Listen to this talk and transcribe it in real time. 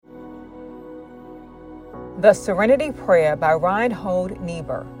The Serenity Prayer by Reinhold,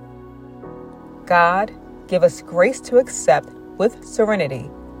 Niebuhr. God, give us grace to accept with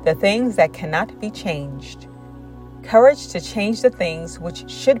serenity the things that cannot be changed, courage to change the things which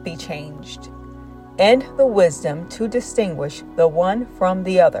should be changed, and the wisdom to distinguish the one from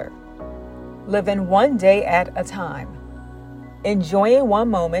the other. Living one day at a time, enjoying one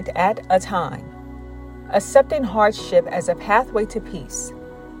moment at a time, accepting hardship as a pathway to peace,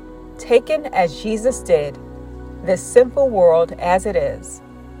 taken as Jesus did this sinful world as it is,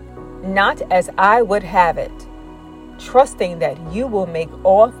 not as I would have it, trusting that you will make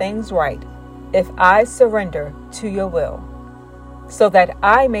all things right if I surrender to your will, so that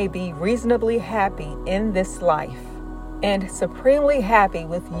I may be reasonably happy in this life and supremely happy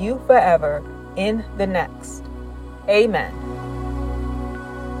with you forever in the next. Amen.